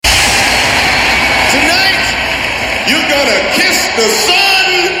the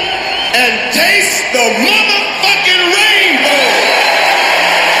sun and taste the motherfucking rainbow.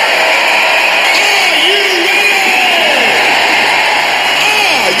 Are you ready?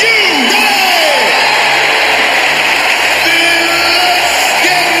 Are you ready? Then let's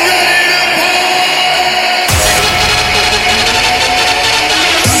get ready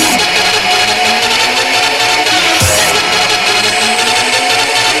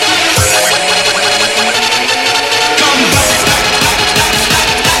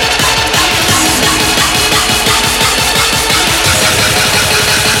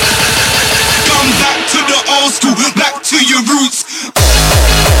to back to your roots.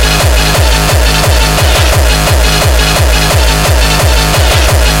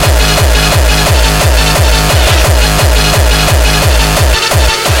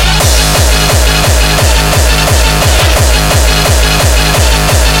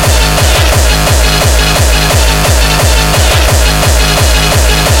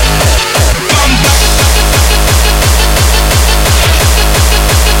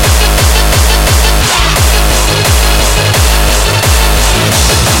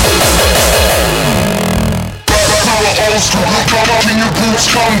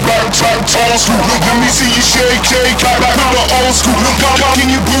 Come back, old school. Let me see you shake, back to the old school. Come in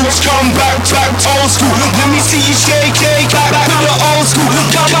your boots, come back, old school. Let me see you shake, back to the old school.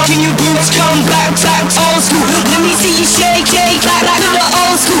 Come in your boots, come back, old school. Let me see you shake, back to the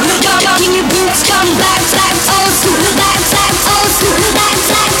old school. Come in your boots, come back, old school. Back, old school. Back,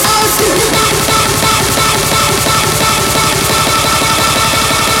 old school.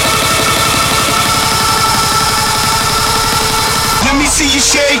 Let me see you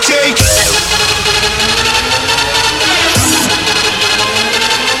shake.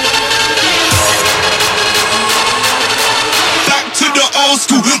 Back to the old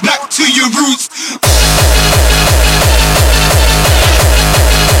school, back to your roots.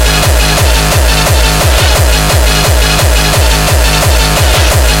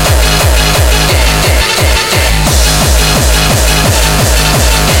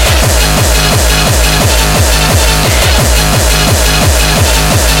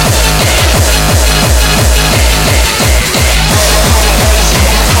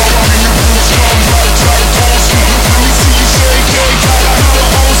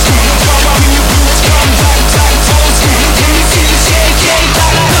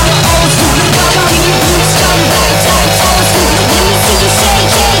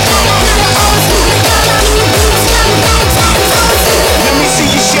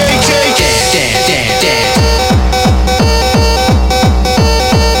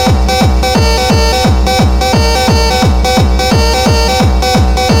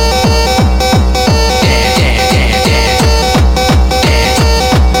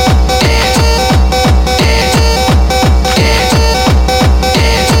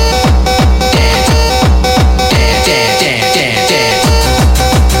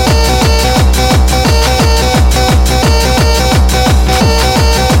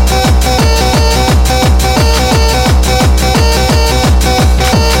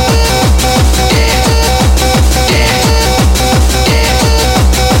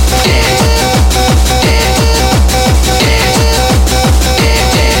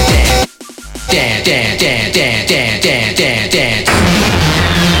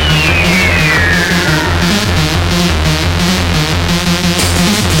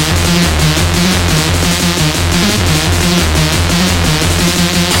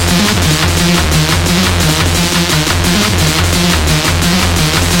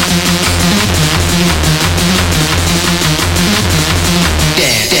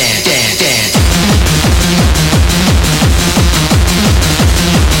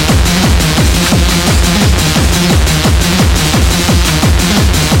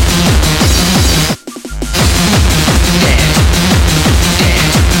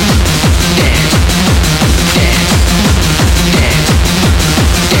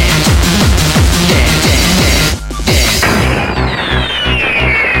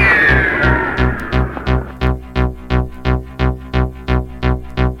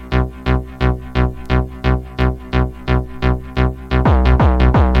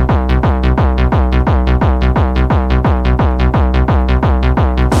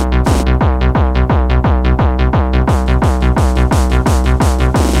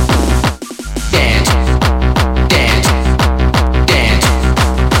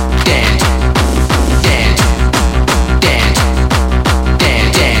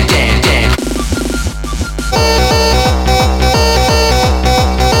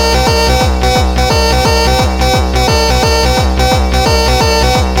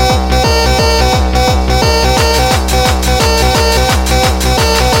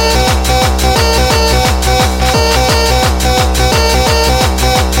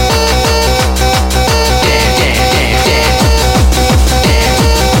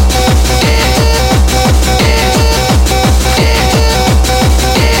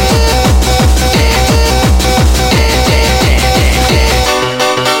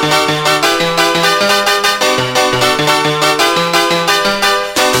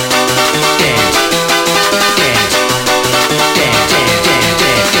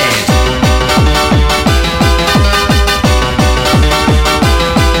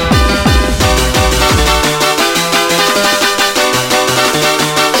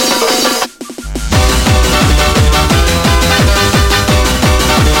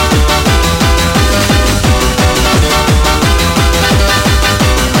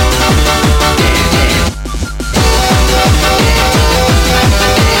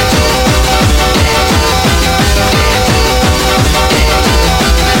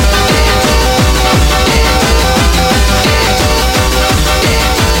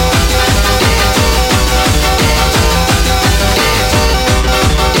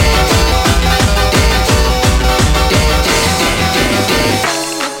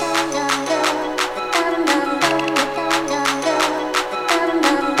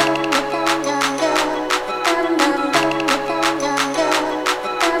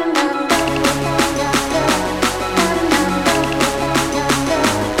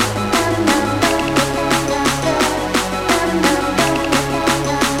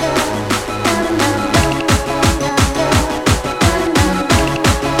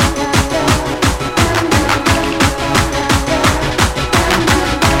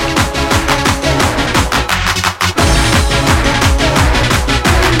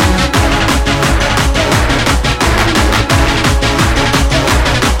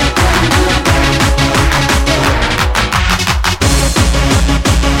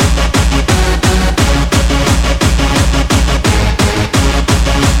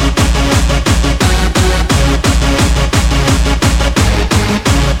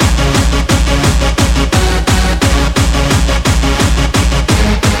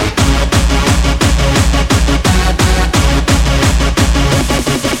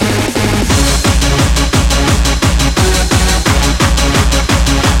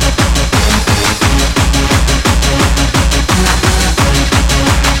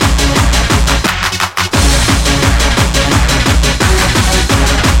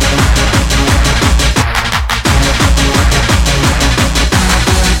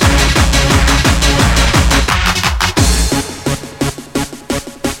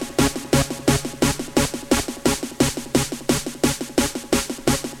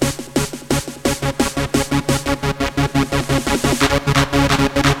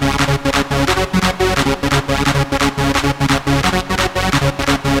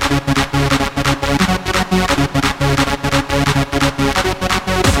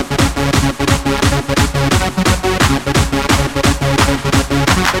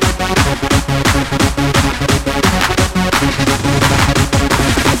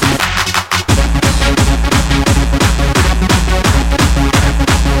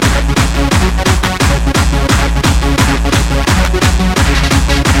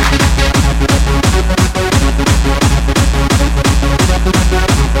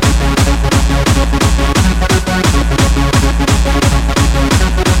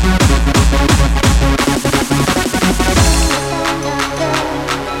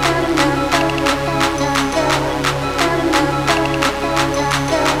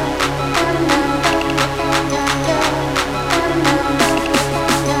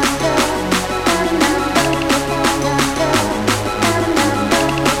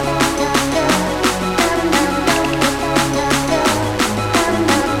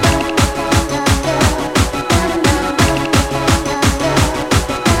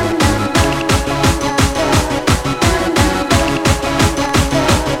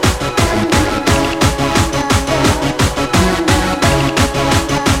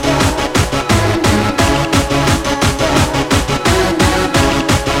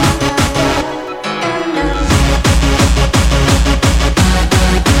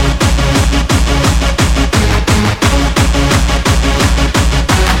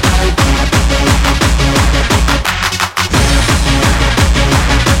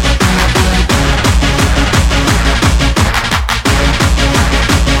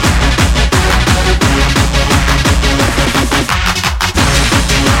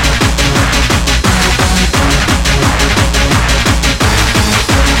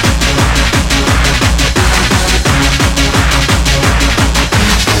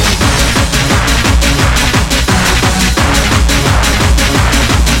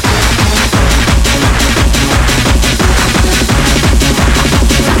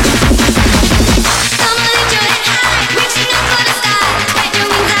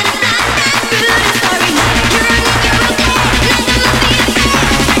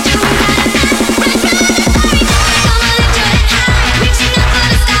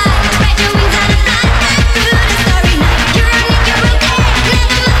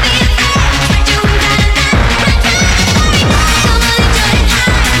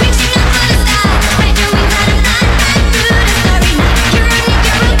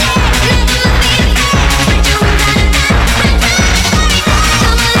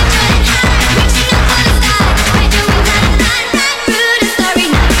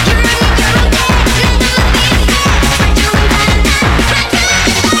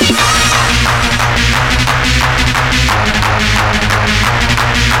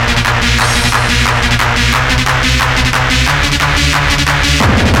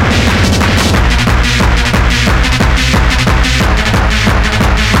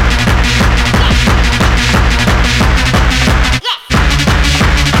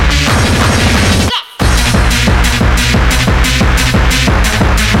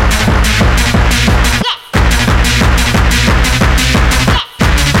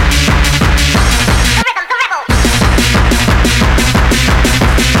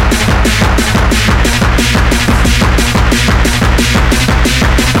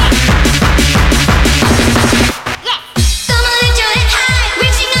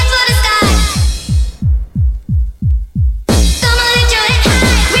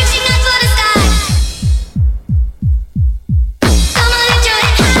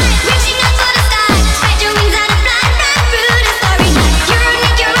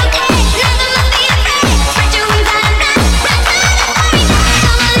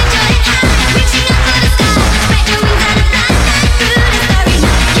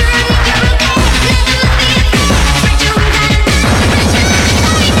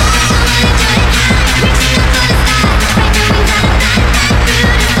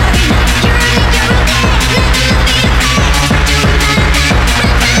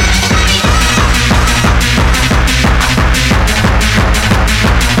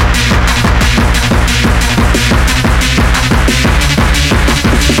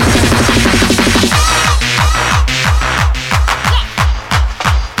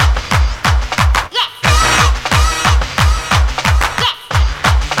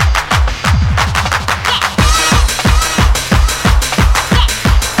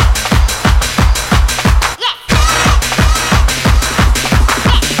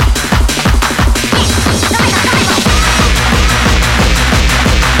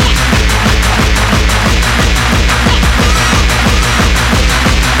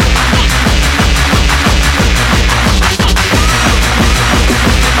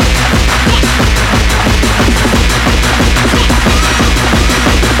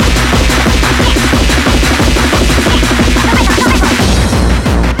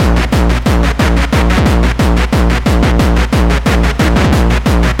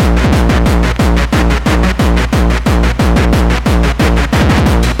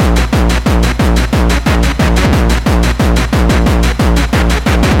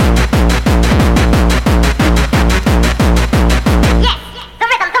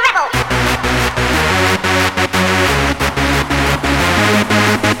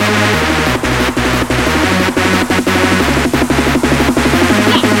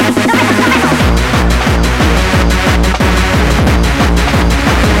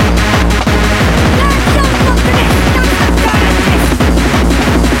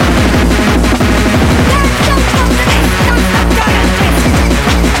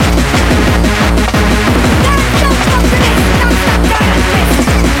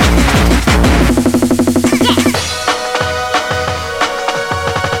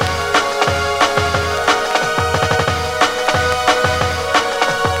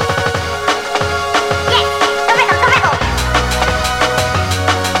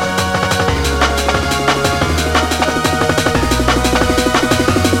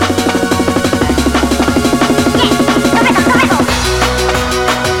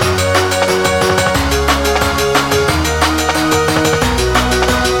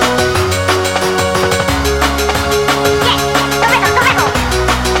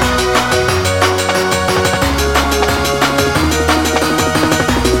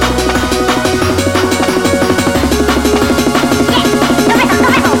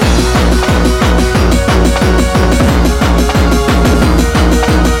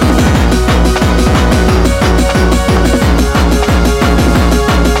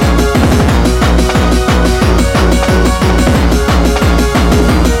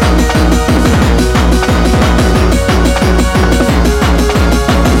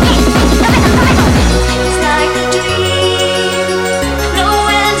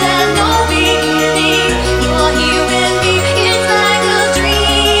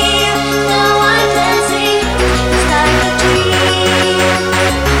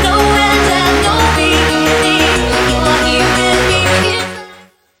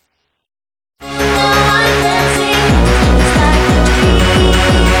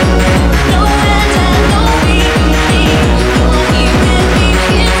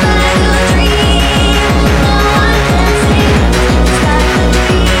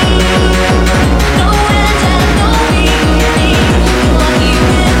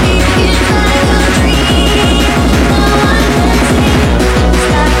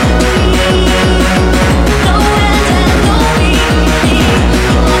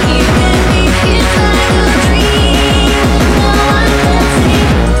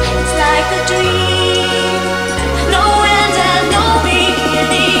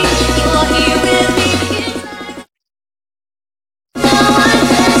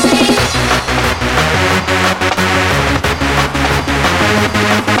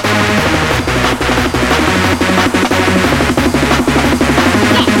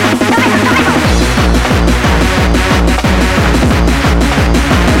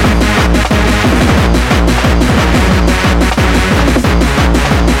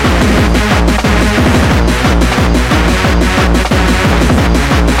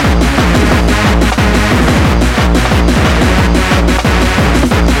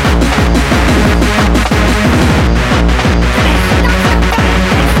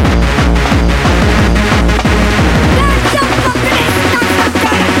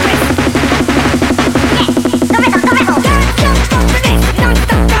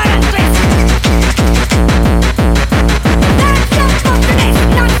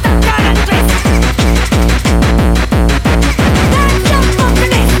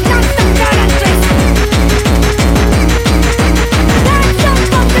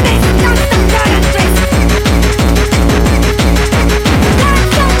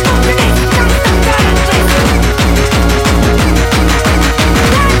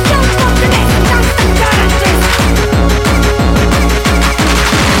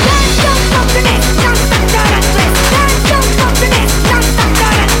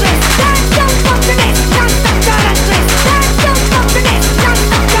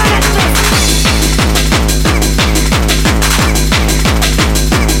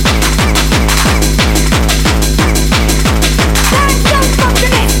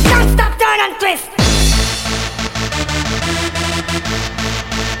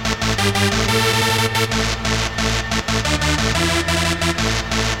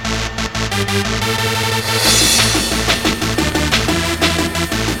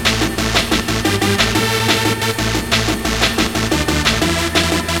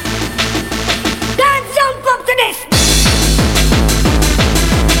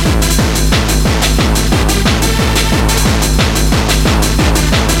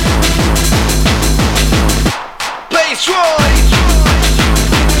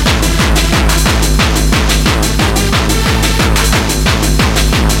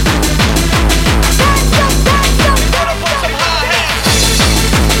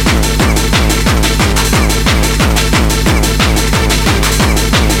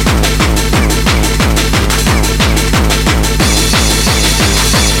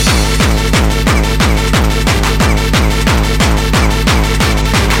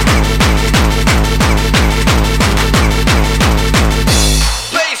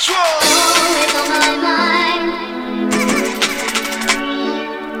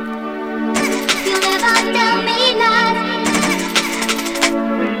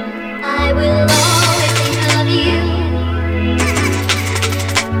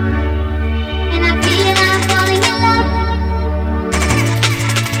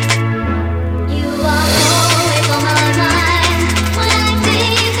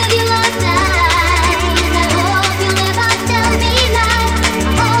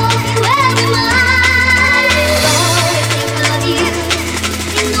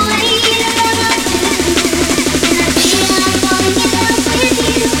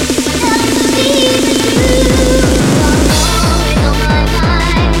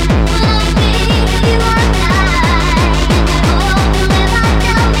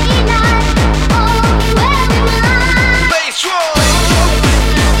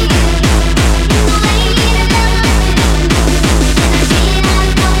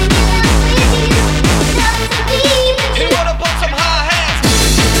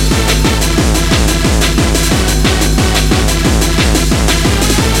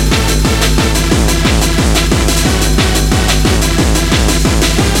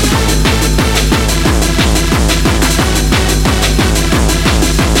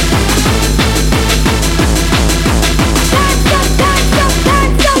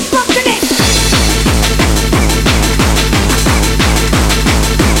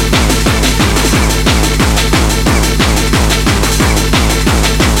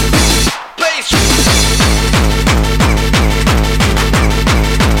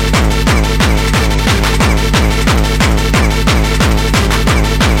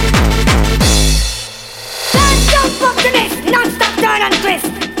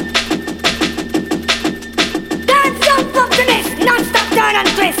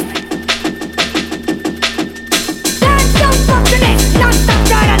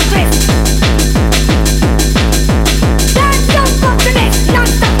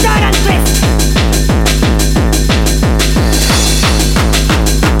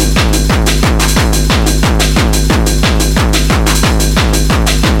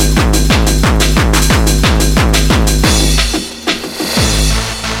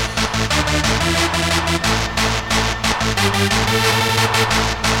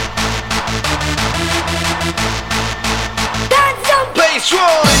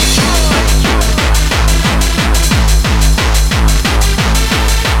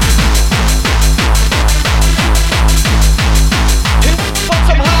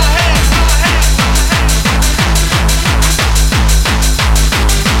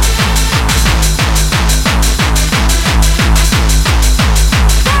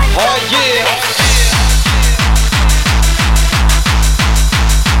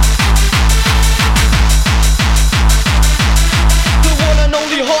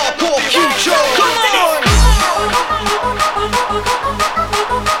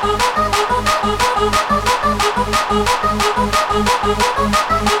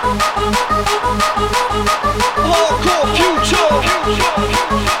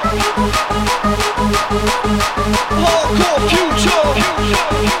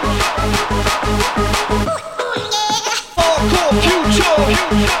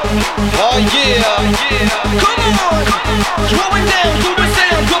 Oh yeah, come on, throw it down to the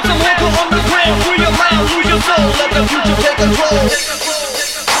sound, drop some hardcore on the ground, free your mind, free your soul, let the future take control.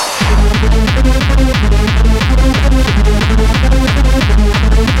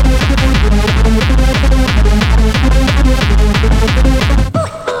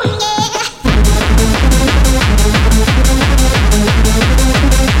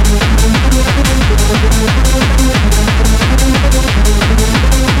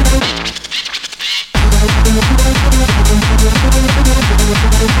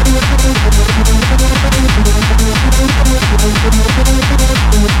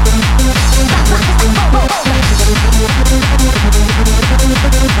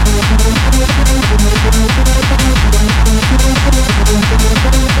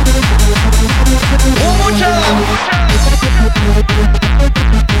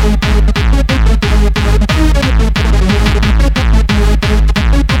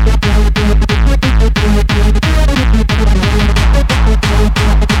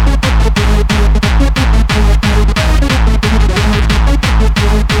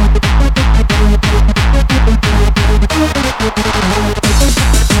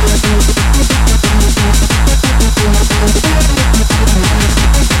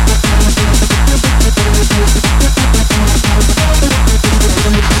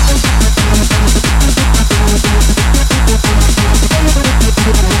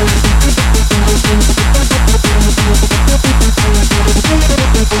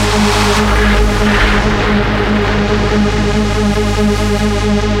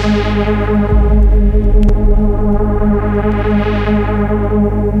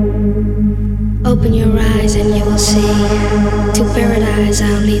 Open your eyes and you will see. To paradise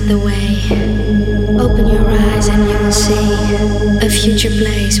I'll lead the way. Open your eyes and you will see a future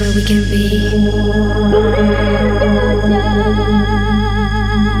place where we can be.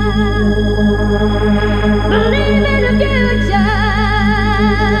 Believe in the future.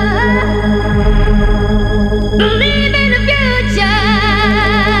 Believe in the future.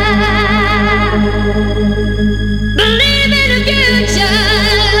 Believe in the future.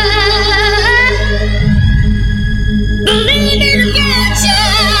 Believe in the future.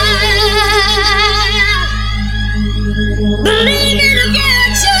 Believe in the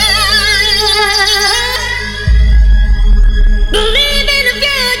future. Believe in the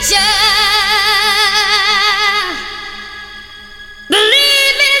future.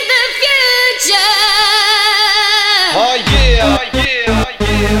 Believe in the future. Oh yeah, oh yeah, oh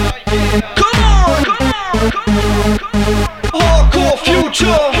yeah, oh yeah. Come on, come on, come on, come on. Hardcore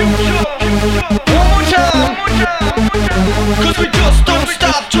future. One more time. Cause we just don't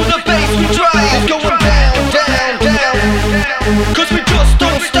stop to the bass we drive. Going down, down, down. Cause we just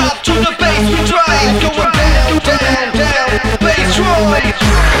don't stop to the bass we drive. Going down, down, down. Bass drive.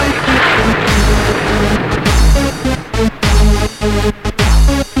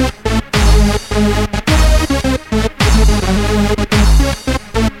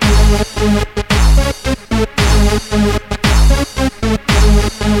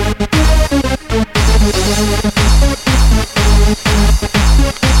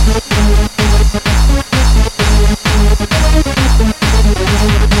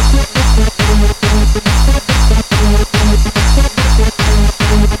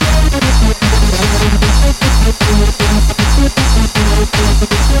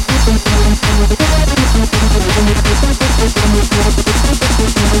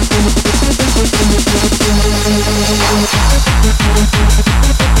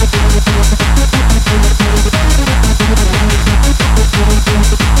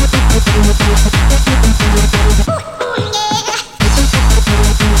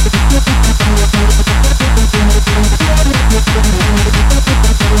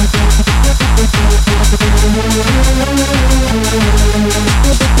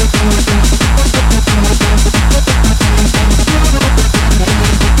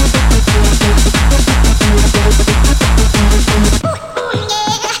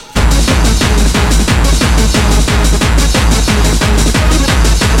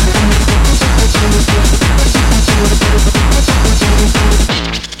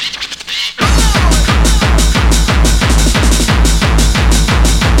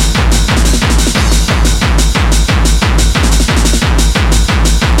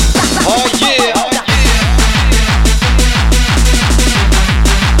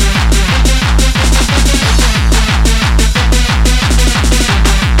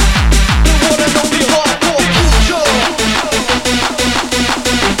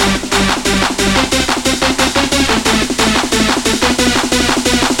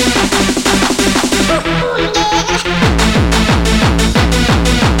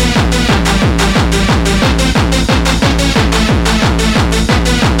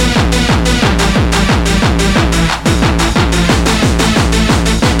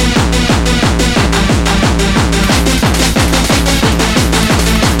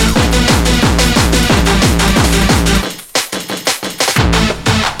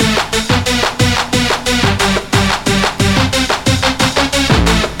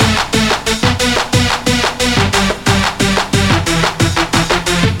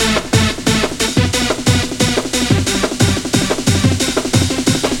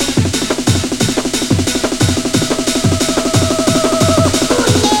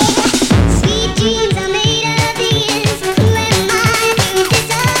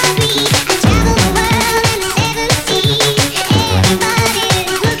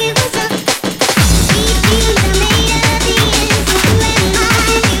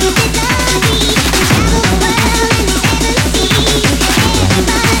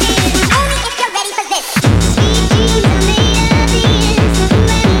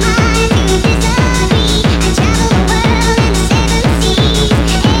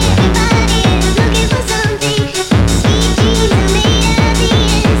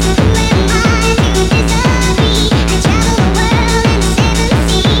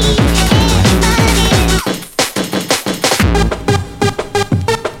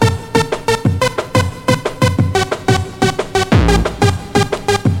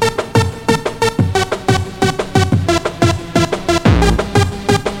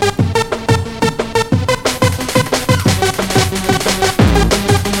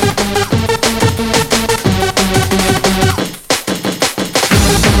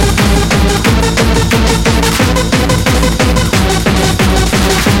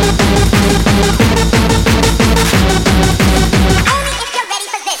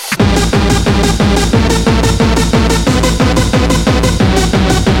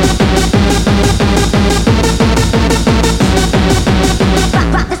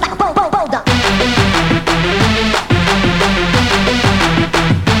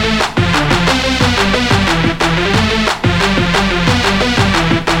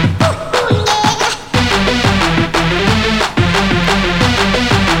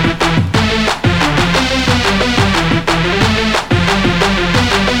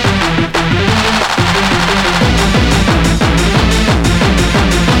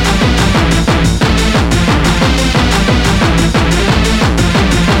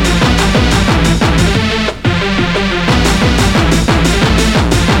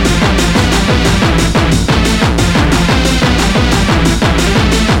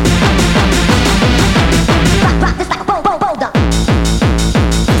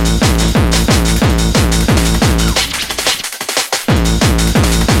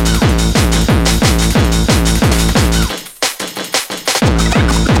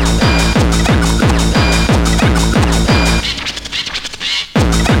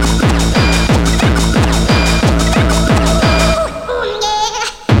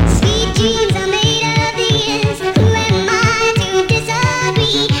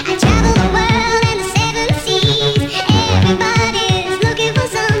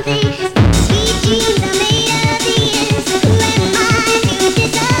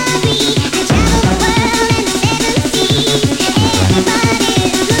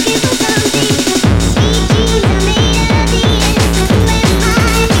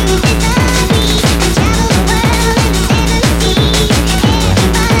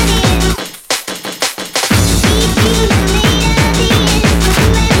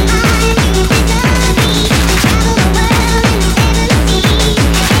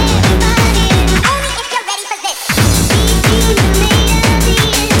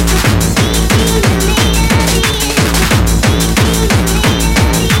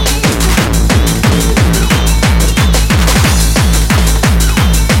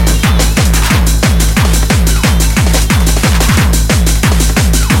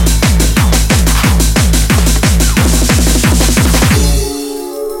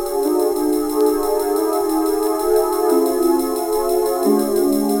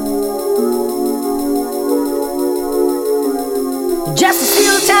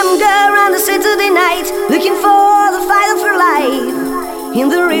 real-time girl on a Saturday night, looking for the fight of her life. In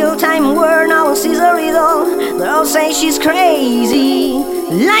the real-time world, no one sees her riddle. They all say she's crazy.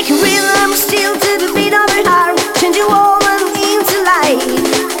 Like a rhythm, still to the beat of her heart, changing woman into light.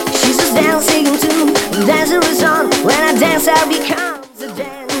 She's just dancing to the dancer is on. When I dance, I become a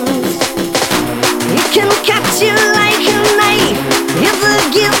dance. It can cut you like a knife if the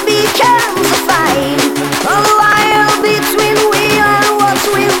gift becomes a fight. All the while between we and what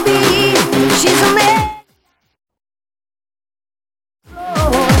will be, she's a man.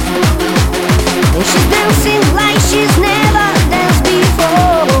 And she's dancing like she's never danced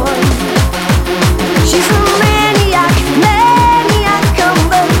before. She's a maniac, maniac on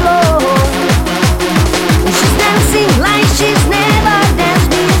the floor. And she's dancing like she's never danced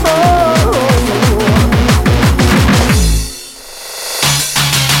before.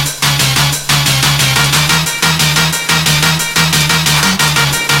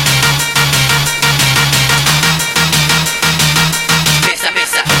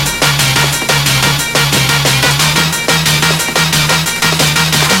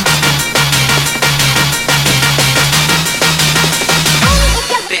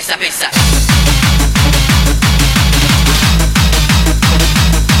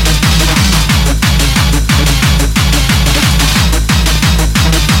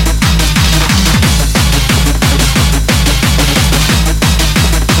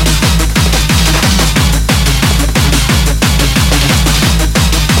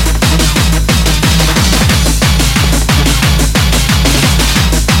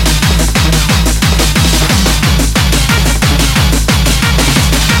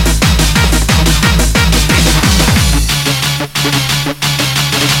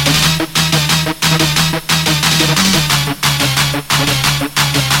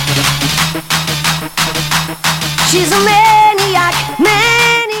 She's a maniac,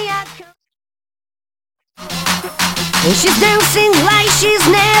 maniac. And she's dancing like she's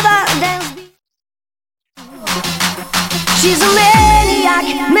never danced before. She's a maniac,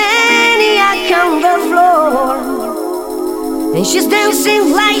 maniac on the floor. And she's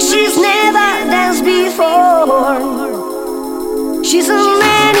dancing like she's never danced before. She's a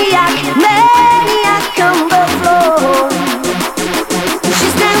maniac, maniac on the floor. And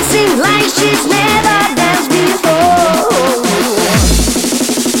she's dancing like she's never danced before.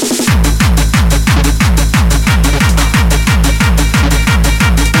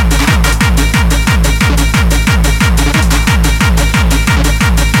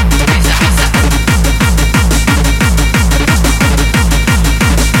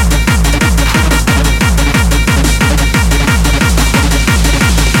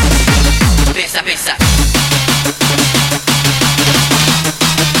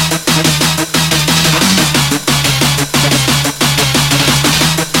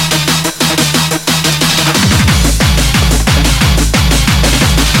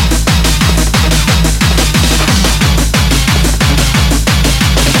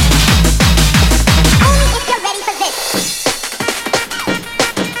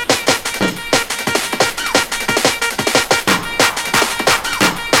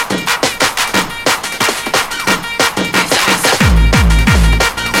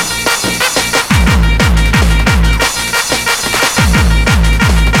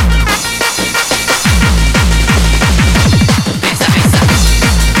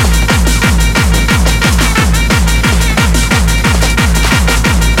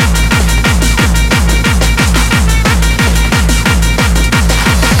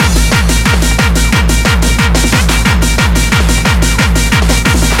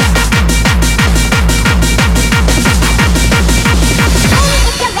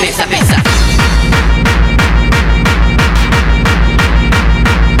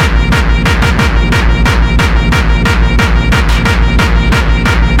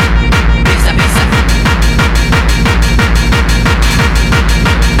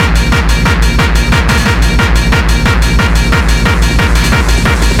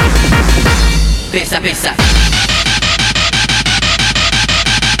 Pesa.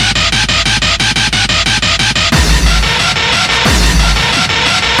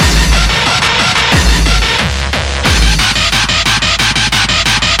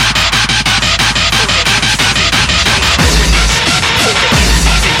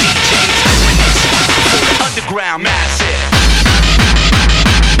 Underground massive.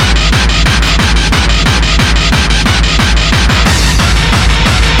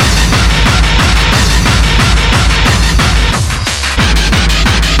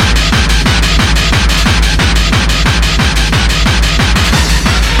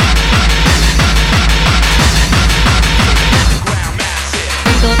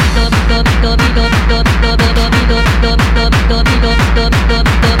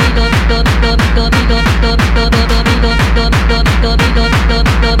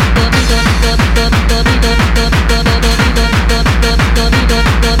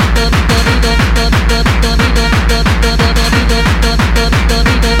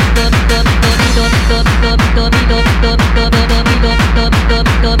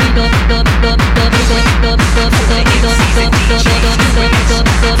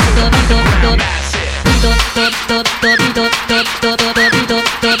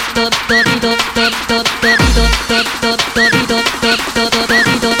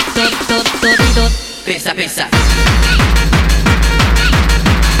 Pensa, pensa.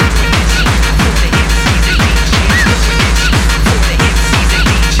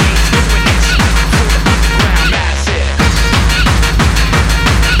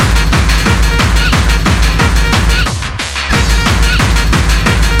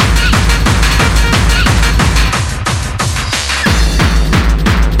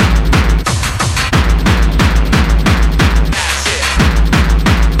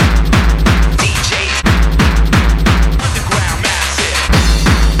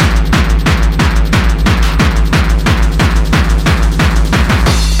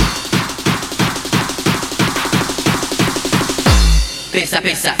 Pensa,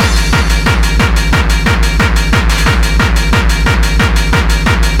 pensa.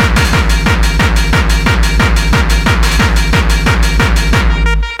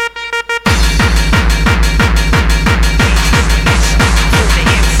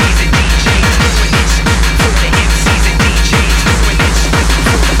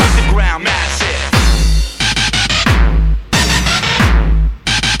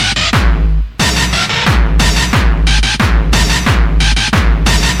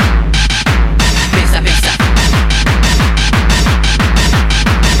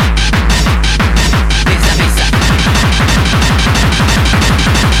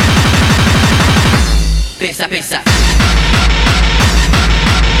 Pensa, pensa.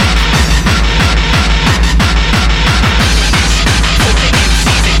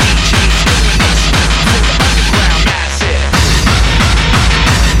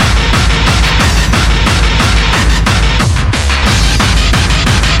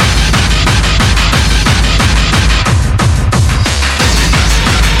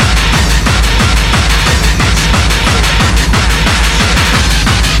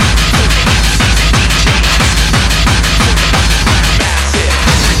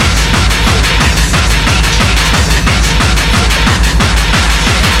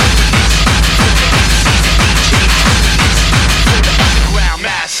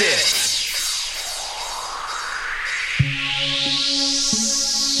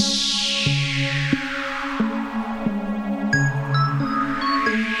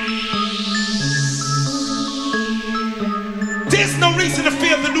 There's no reason to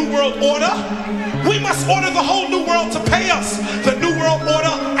fear the New World Order. We must order the whole New World to pay us. The New World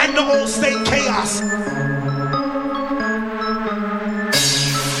Order and the old state chaos.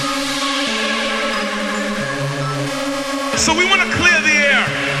 So we want to clear the air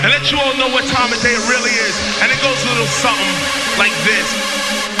and let you all know what time of day it really is. And it goes a little something like this.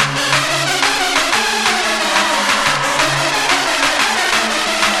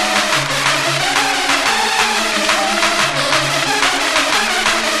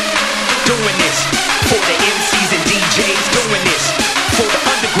 Doing this for the MCs and DJs. Doing this for the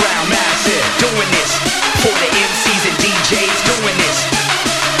underground massive. Doing this for the MCs and DJs. Doing this.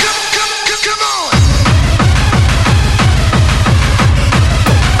 Come on.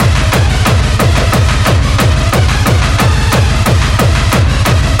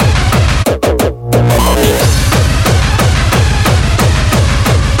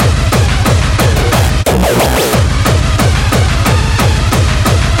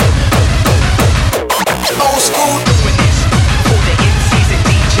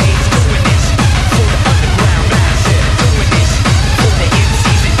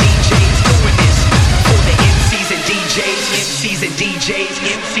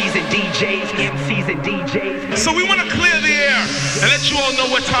 So we want to clear the air and let you all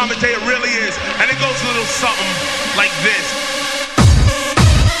know what time of day it really is. And it goes a little something like this.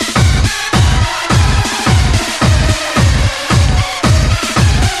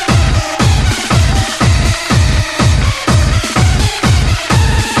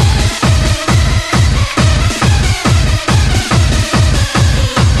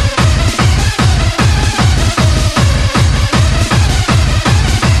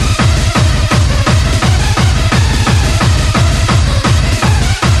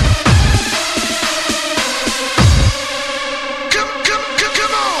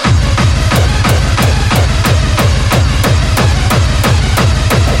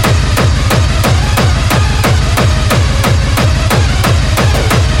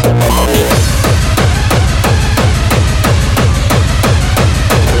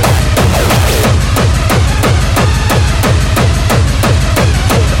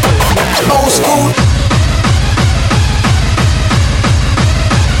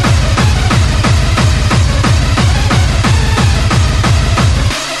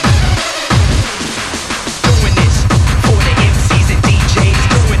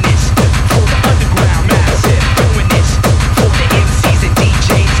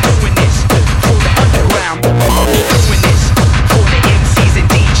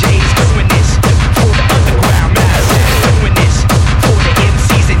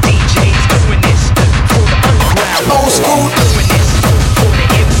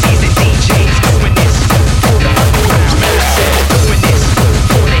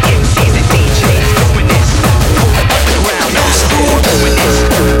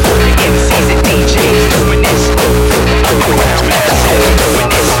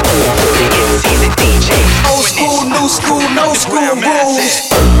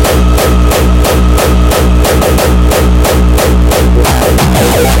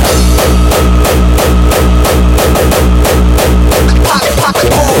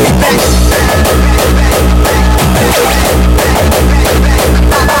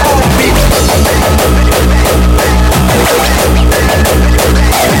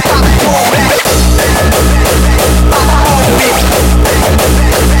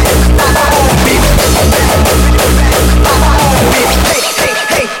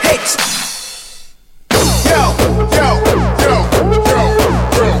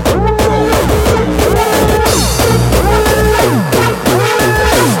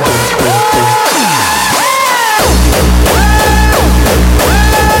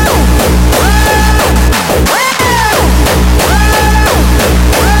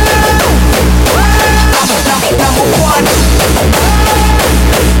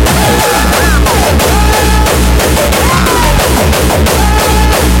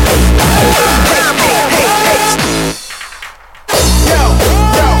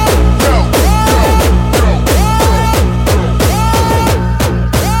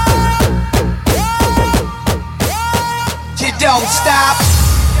 stop.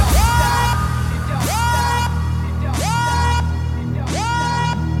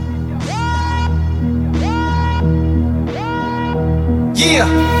 Yeah.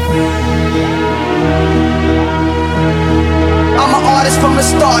 I'm an artist from the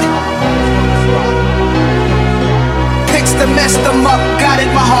start. Picks to mess them up, got in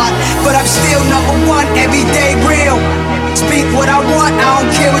my heart. But I'm still number one, everyday real. Speak what I want, I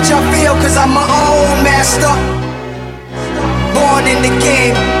don't care what y'all feel, cause I'm my own master. Born in the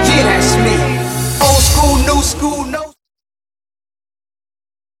game, yeah, that's me. Old school, new school, no.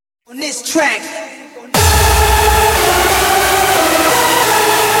 On this track.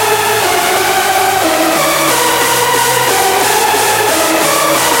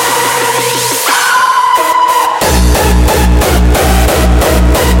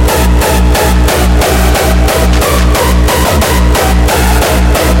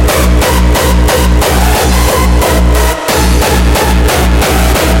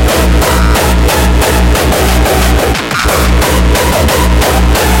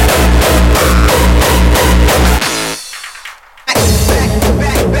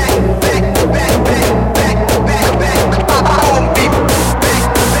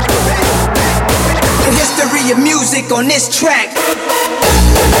 Music on this track.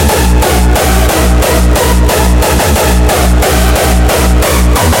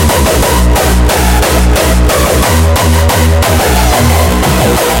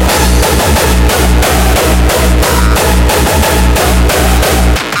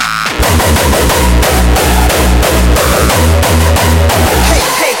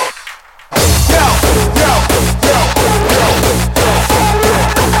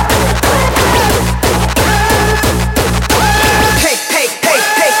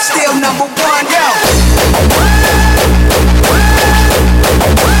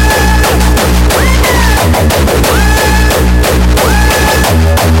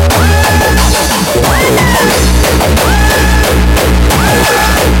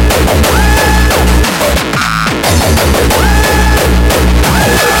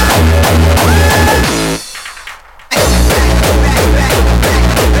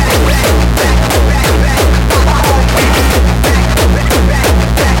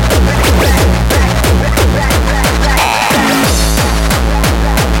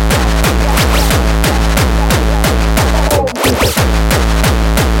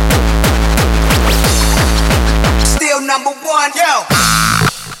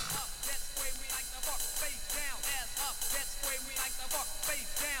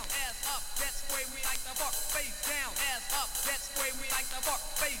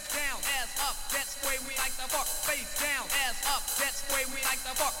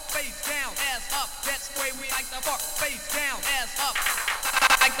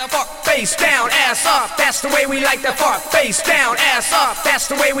 Face down, ass up, that's the way we like to fuck. Face down, ass up, that's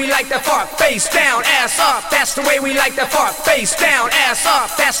the way we like to fuck. Face down, ass up, that's the way we like to fuck. Face down, ass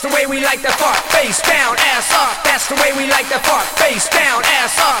up, that's the way we like to fuck. Face down, ass up, that's the way we like to fuck. Face down,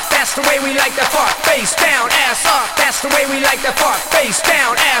 ass up, that's the way we like to fuck. Face down, ass up, that's the way we like to fuck. Face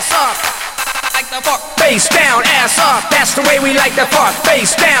down, ass up. Face down, ass up, that's the way we like to fuck.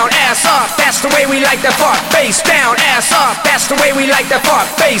 Face down, ass up, that's the way we like to fuck. Face down, ass up, that's the way we like to fuck.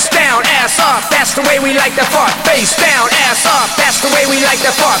 Face down, ass up, that's the way we like to fuck. Face down, ass up, that's the way we like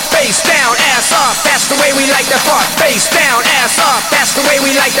to fuck. Face down, ass up, that's the way we like to fuck. Face down, ass up, that's the way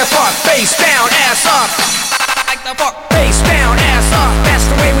we like to fuck. Face down, ass up, like the fuck. Face down, ass up, that's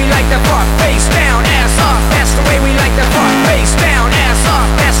the way we like to fuck. Face down, ass up, that's the way we like to fuck. Face down, ass up,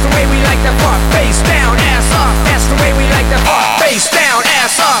 that's the way we like to fuck. Face down, ass up, that's the way we like to fuck. Face down,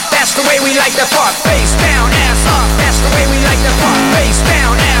 ass up, that's the way we like to fuck. Face down, ass up, that's the way we like to fuck. Face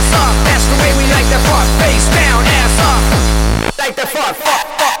down, ass up, that's the way we like to fuck. Face down, ass up, like the fuck. Fuck,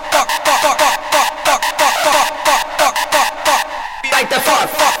 fuck, fuck, fuck, fuck, fuck, fuck, fuck, fuck, fuck, fuck, fuck, fuck, fuck, like the fuck.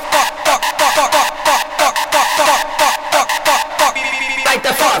 Fuck, fuck, fuck, fuck, fuck, fuck, fuck, fuck, fuck, fuck, fuck, fuck, fuck, like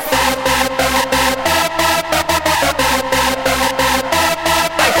the fuck.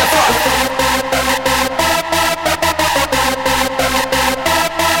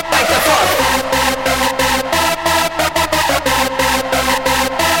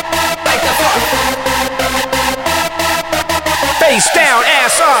 Face down,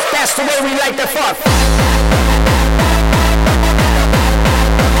 ass up, that's the way we like to fuck.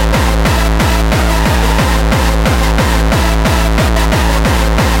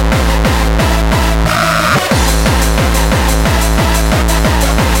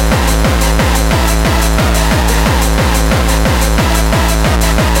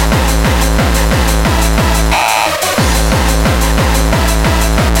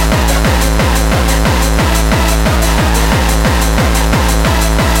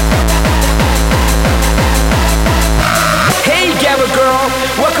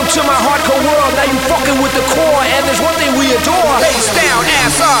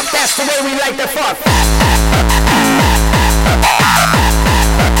 That's the way we like to fuck.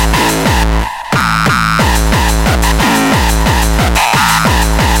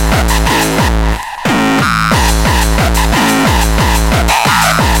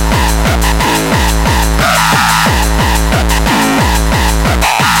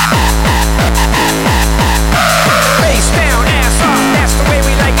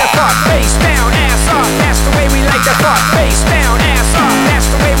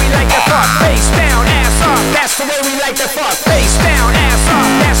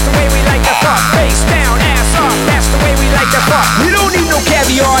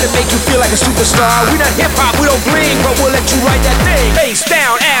 To make you feel like a superstar. We not hip-hop, we don't bling, but we'll let you write that thing. Face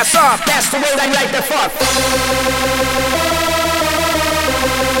down, ass up, that's the way I like to fuck.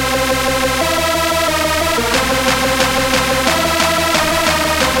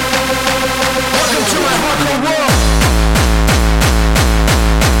 Welcome to my hardcore world.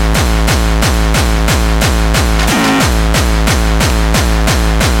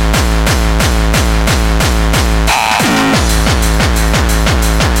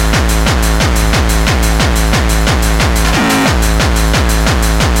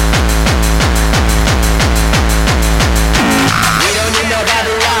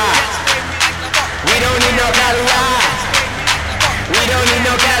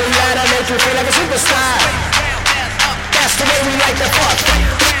 You feel like a superstar. That's the way we like to fuck.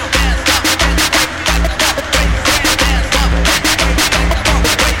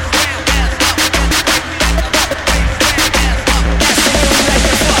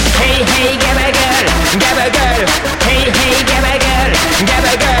 Hey, hey, gabba girl, gabba girl. Hey, hey, gabba girl,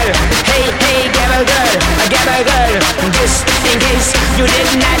 gabba girl. Hey, hey, gabba girl, gabba girl. Just in case you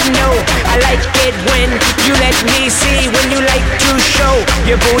did not know, I like it when you let me see. When you like to show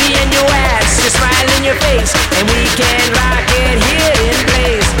your booty and your ass, your smile in your face, and we can rock it here in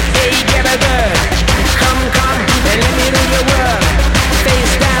place. Hey, gabba girl, come, come, and let me do your work.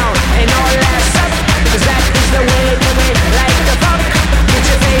 Face down and all ass up, cause that is the way that we like to fuck. Get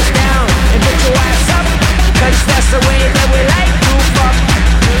your face down and put your ass up, cause that's the way that we like to fuck.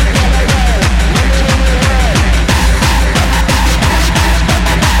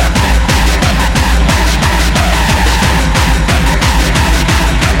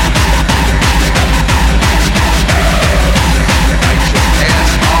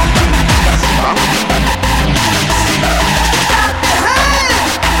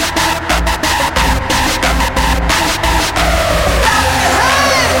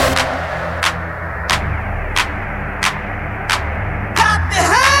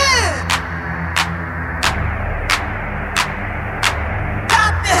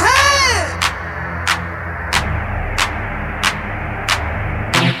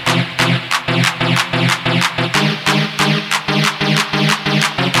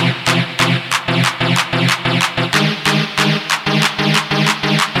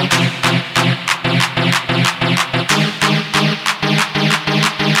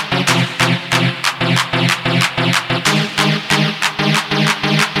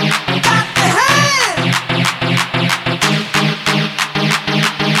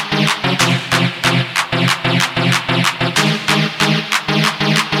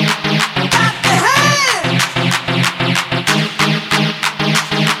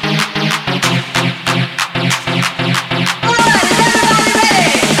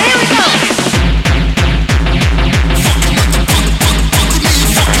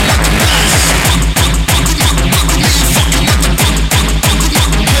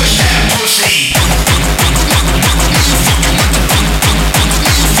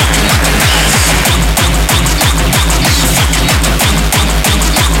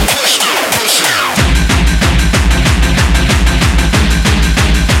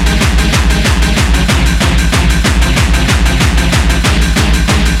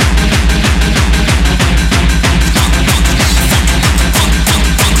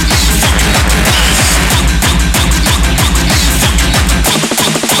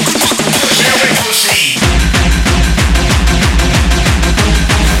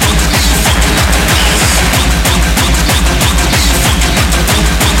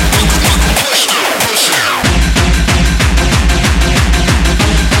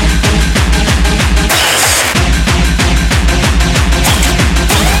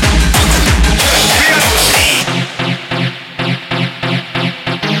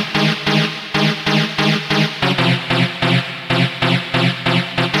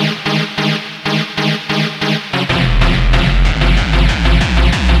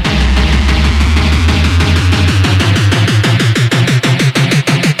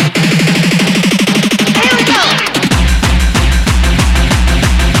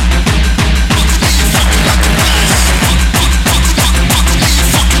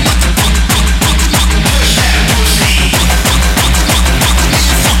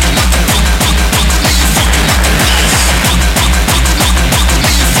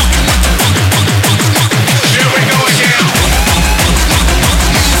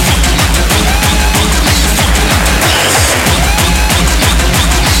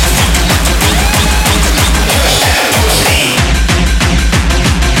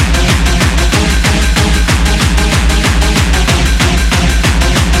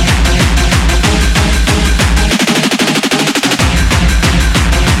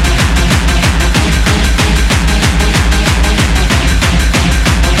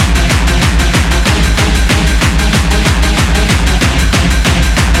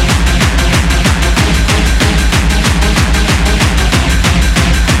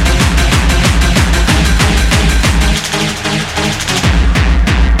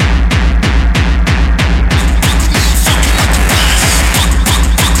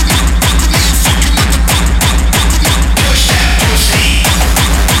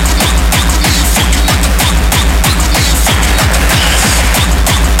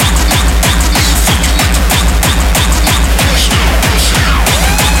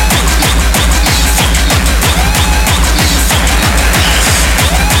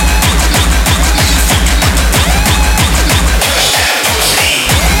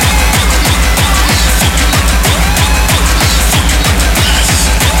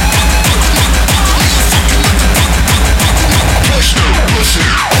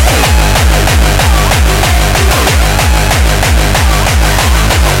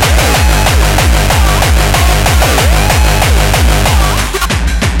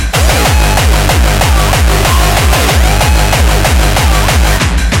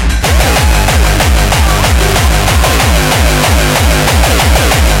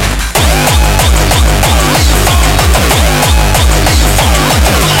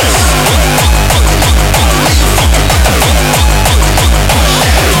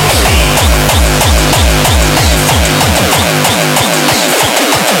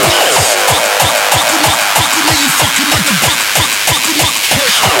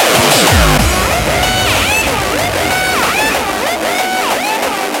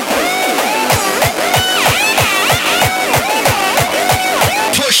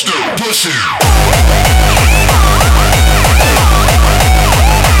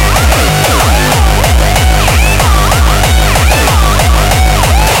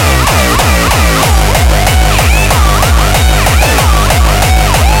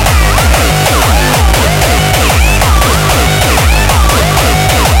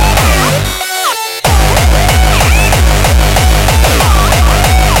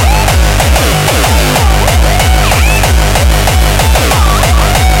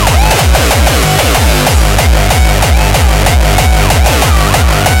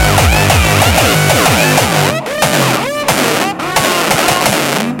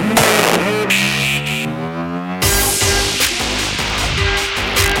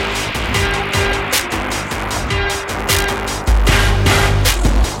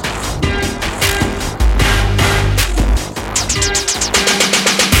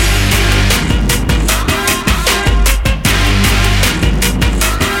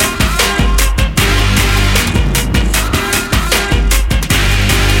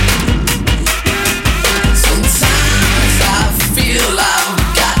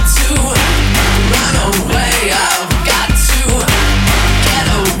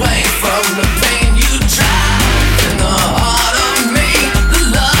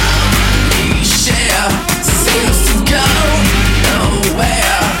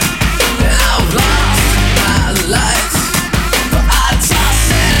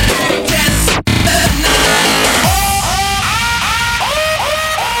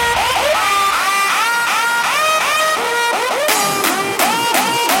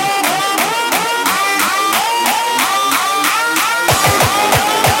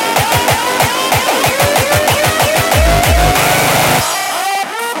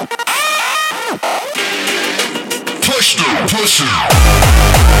 1, 2.